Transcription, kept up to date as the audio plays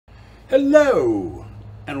Hello,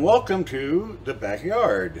 and welcome to the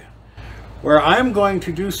backyard, where I'm going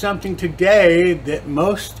to do something today that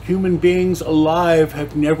most human beings alive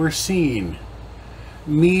have never seen.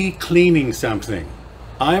 Me cleaning something.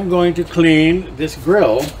 I'm going to clean this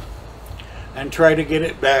grill and try to get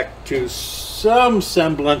it back to some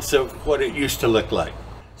semblance of what it used to look like.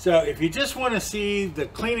 So if you just want to see the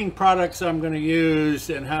cleaning products I'm going to use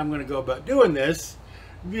and how I'm going to go about doing this,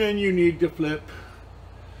 then you need to flip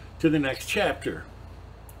to the next chapter.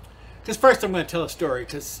 Because first I'm going to tell a story,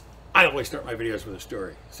 because I always start my videos with a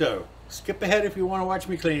story. So skip ahead if you want to watch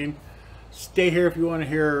me clean. Stay here if you want to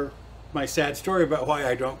hear my sad story about why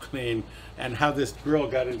I don't clean and how this grill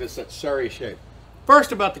got into such sorry shape.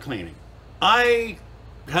 First, about the cleaning. I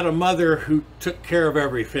had a mother who took care of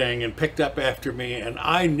everything and picked up after me, and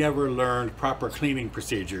I never learned proper cleaning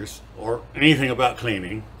procedures or anything about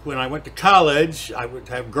cleaning. When I went to college, I would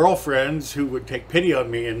have girlfriends who would take pity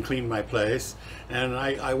on me and clean my place, and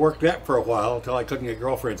I worked that for a while until I couldn't get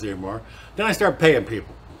girlfriends anymore. Then I started paying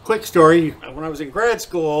people. Quick story, when I was in grad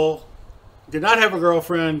school, did not have a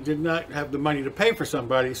girlfriend, did not have the money to pay for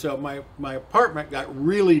somebody, so my apartment got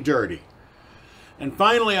really dirty. And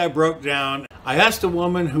finally I broke down. I asked a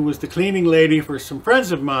woman who was the cleaning lady for some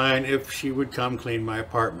friends of mine if she would come clean my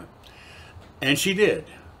apartment. And she did.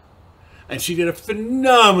 And she did a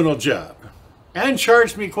phenomenal job and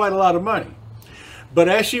charged me quite a lot of money. But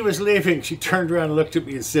as she was leaving, she turned around and looked at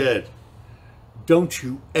me and said, "Don't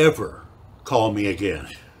you ever call me again."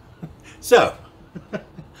 So,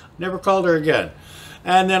 never called her again.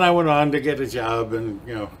 And then I went on to get a job and,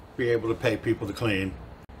 be able to pay people to clean.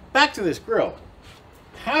 Back to this grill.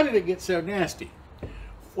 How did it get so nasty?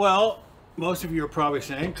 Well, most of you are probably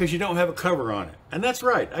saying, because you don't have a cover on it. And that's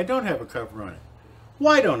right, I don't have a cover on it.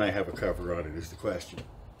 Why don't I have a cover on it is the question.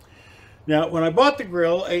 Now, when I bought the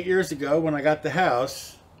grill 8 years ago, when I got the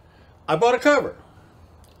house, I bought a cover.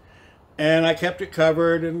 And I kept it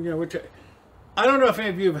covered, and I don't know if any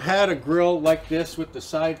of you have had a grill like this with the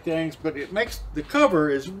side things, but the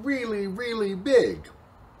cover is really, really big.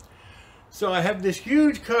 So I have this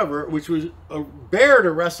huge cover, which was a bear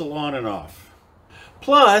to wrestle on and off.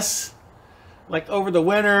 Plus, like over the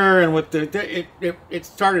winter and with it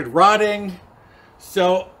started rotting,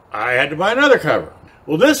 so I had to buy another cover.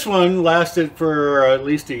 Well, this one lasted for at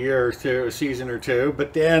least a year or two, a season or two,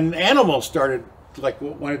 but then animals started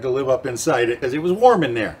wanted to live up inside it because it was warm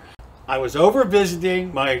in there. I was over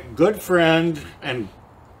visiting my good friend and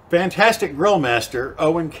fantastic grill master,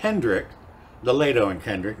 Owen Kendrick, the late Owen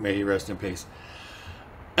Kendrick, may he rest in peace.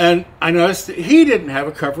 And I noticed that he didn't have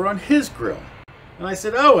a cover on his grill. And I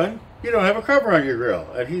said, "Owen, you don't have a cover on your grill."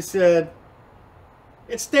 And he said,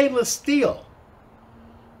 "It's stainless steel.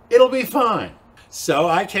 It'll be fine." So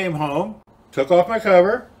I came home, took off my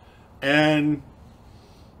cover, and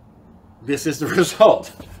this is the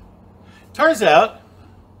result. Turns out,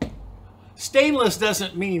 stainless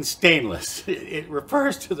doesn't mean stainless. It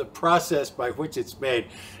refers to the process by which it's made.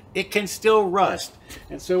 It can still rust.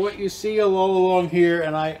 And so what you see all along here,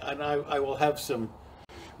 and I will have some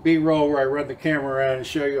B-roll where I run the camera around and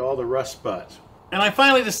show you all the rust spots. And I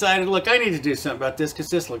finally decided, look, I need to do something about this because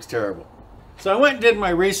this looks terrible. So I went and did my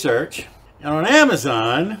research, and on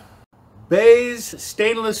Amazon, Bay's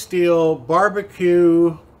stainless steel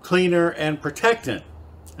barbecue cleaner and protectant.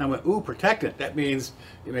 I went, ooh, protectant. That means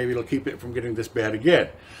maybe it'll keep it from getting this bad again.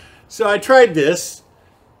 So I tried this.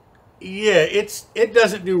 Yeah, it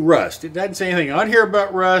doesn't do rust. It doesn't say anything on here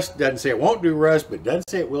about rust. Doesn't say it won't do rust, but it doesn't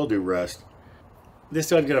say it will do rust. This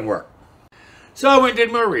isn't going to work. So I went and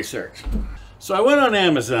did more research. So I went on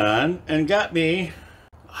Amazon and got me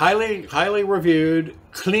highly reviewed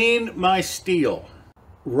Clean My Steel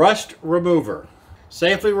Rust Remover.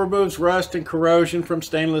 Safely removes rust and corrosion from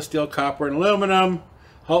stainless steel, copper, and aluminum.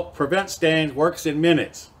 Help prevent stains. Works in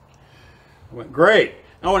minutes. I went, great.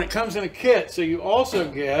 Now when it comes in a kit, so you also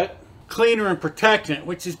get cleaner and protectant,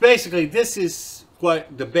 which is basically, this is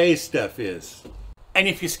what the Bay's stuff is. And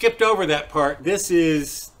if you skipped over that part, this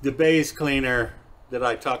is the Bay's cleaner that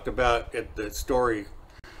I talked about at the story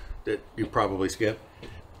that you probably skipped.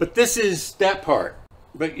 But this is that part.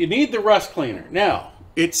 But you need the rust cleaner. Now,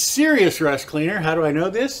 it's serious rust cleaner. How do I know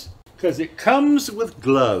this? Because it comes with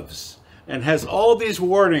gloves and has all these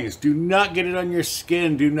warnings. Do not get it on your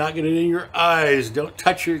skin. Do not get it in your eyes. Don't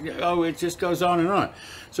touch your, it just goes on and on.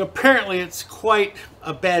 So apparently it's quite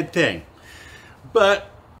a bad thing. But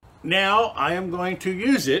now I am going to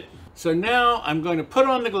use it. So now I'm going to put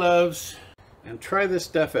on the gloves and try this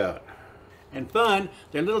stuff out. And fun,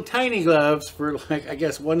 they're little tiny gloves for I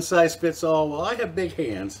guess one size fits all. Well, I have big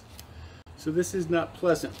hands, so this is not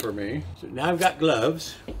pleasant for me. So now I've got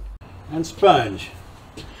gloves and sponge.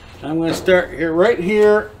 I'm going to start here, right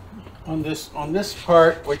here on this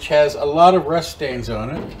part, which has a lot of rust stains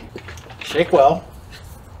on it. Shake well.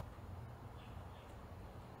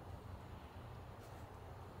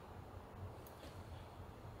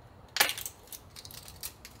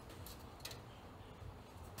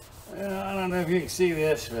 I don't know if you can see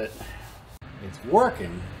this, but it's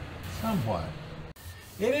working somewhat.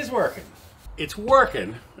 It is working. It's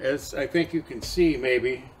working, as I think you can see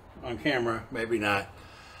maybe on camera, maybe not.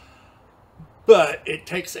 But it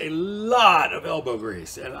takes a lot of elbow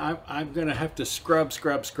grease, and I'm going to have to scrub.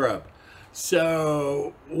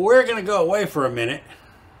 So we're going to go away for a minute,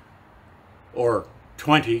 or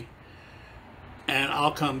 20, and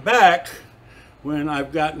I'll come back when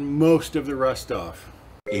I've gotten most of the rust off.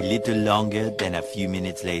 A little longer than a few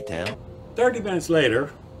minutes later. 30 minutes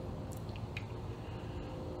later,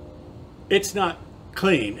 it's not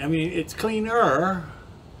clean. I mean, it's cleaner.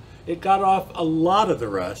 It got off a lot of the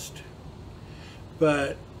rust,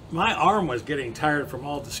 but my arm was getting tired from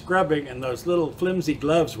all the scrubbing, and those little flimsy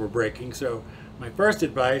gloves were breaking. So my first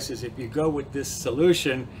advice is, if you go with this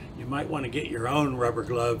solution, you might want to get your own rubber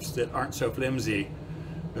gloves that aren't so flimsy,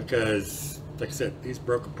 because, like I said, these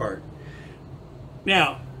broke apart.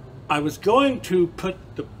 Now, I was going to put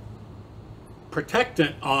the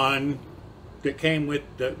Protectant on that came with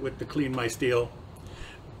the Clean My Steel,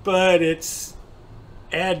 but it's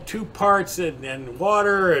add 2 parts and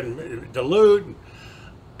water and dilute,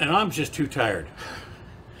 and I'm just too tired.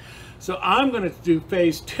 So I'm going to do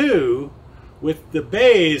phase 2 with the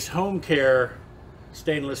Bays Home Care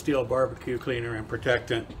stainless steel barbecue cleaner and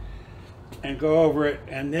protectant, and go over it,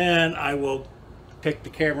 and then I will take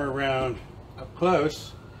the camera around up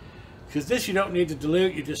close, because this you don't need to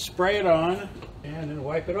dilute. You just spray it on and then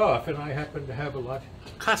wipe it off. And I happen to have a lot.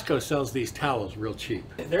 Costco sells these towels real cheap.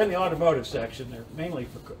 They're in the automotive section. They're mainly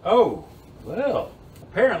for, oh, well,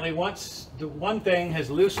 apparently once the one thing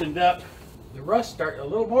has loosened up, the rust a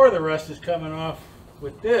little more of the rust is coming off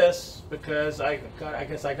with this, because I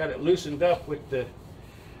guess I got it loosened up with the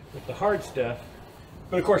hard stuff.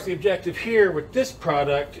 But of course the objective here with this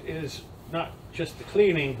product is not just the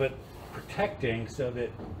cleaning, but protecting, so that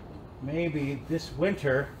maybe this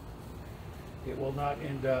winter it will not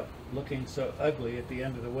end up looking so ugly at the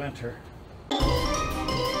end of the winter.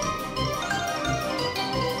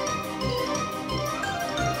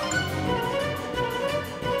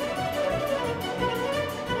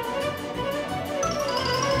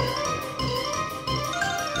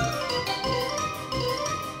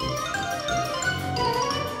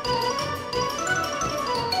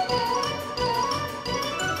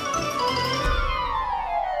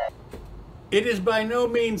 It is by no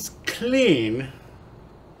means clean,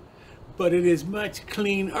 but it is much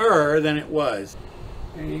cleaner than it was.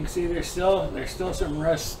 And you can see there's still some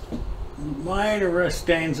rust, minor rust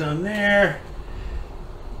stains on there.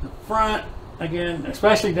 The front, again,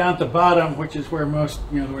 especially down at the bottom, which is where most,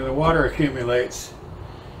 where the water accumulates.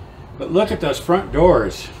 But look at those front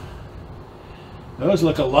doors. Those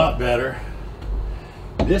look a lot better.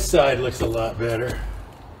 This side looks a lot better.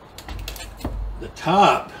 The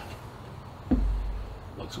top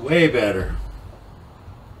looks way better.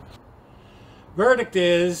 Verdict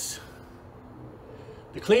is,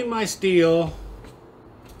 the Clean My Steel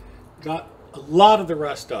got a lot of the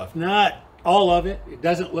rust off. Not all of it. It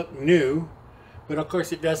doesn't look new, but of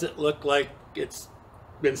course it doesn't look like it's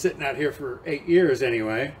been sitting out here for 8 years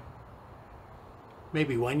anyway.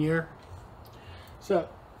 Maybe 1 year. So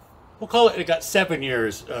we'll call it got 7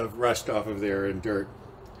 years of rust off of there and dirt.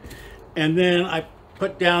 And then I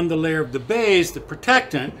put down the layer of the Bays, the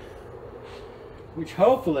protectant, which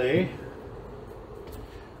hopefully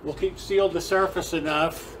will keep sealed the surface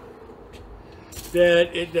enough that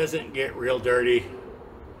it doesn't get real dirty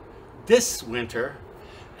this winter.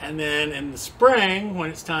 And then in the spring, when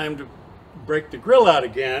it's time to break the grill out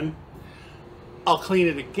again, I'll clean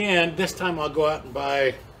it again. This time I'll go out and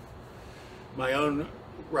buy my own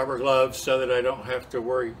rubber gloves so that I don't have to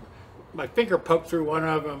worry. My finger poked through one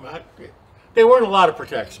of them. They weren't a lot of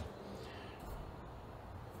protection.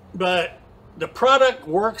 But the product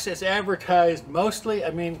works as advertised mostly.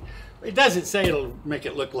 I mean, it doesn't say it'll make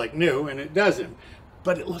it look like new, and it doesn't,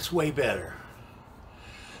 but it looks way better.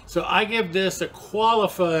 So I give this a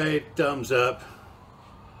qualified thumbs up.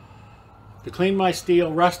 The Clean My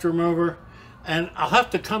Steel rust remover. And I'll have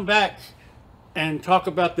to come back and talk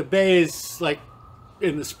about the Bays, like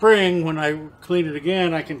in the spring when I clean it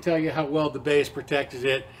again. I can tell you how well the Bays protected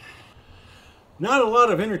it. Not a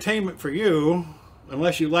lot of entertainment for you,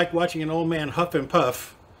 unless you like watching an old man huff and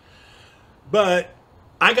puff. But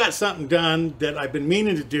I got something done that I've been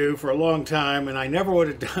meaning to do for a long time, and I never would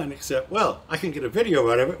have done except, well, I can get a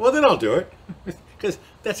video out of it. Well, then I'll do it, because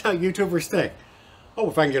that's how YouTubers think.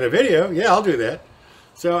 Oh, if I can get a video, yeah, I'll do that.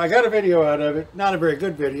 So I got a video out of it. Not a very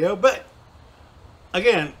good video, but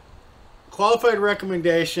again, qualified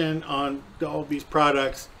recommendation on all these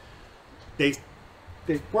products. They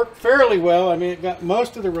work fairly well. I mean, it got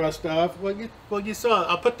most of the rust off. Well, you saw.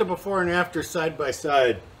 I'll put the before and after side by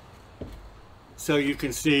side, so you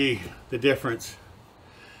can see the difference.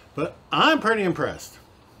 But I'm pretty impressed.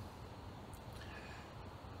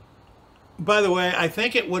 By the way, I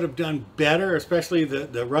think it would have done better, especially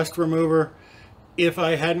the rust remover, if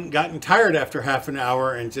I hadn't gotten tired after half an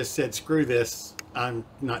hour and just said, screw this, I'm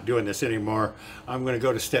not doing this anymore. I'm going to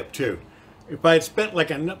go to step 2. If I had spent like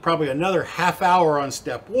probably another half hour on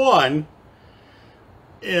step 1,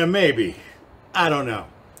 yeah, maybe. I don't know.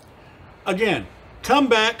 Again, come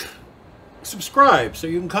back, subscribe, so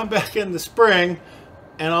you can come back in the spring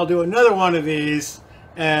and I'll do another one of these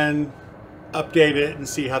and update it and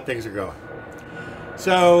see how things are going.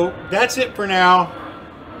 So that's it for now.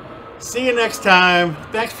 See you next time.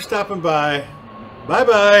 Thanks for stopping by.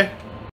 Bye-bye.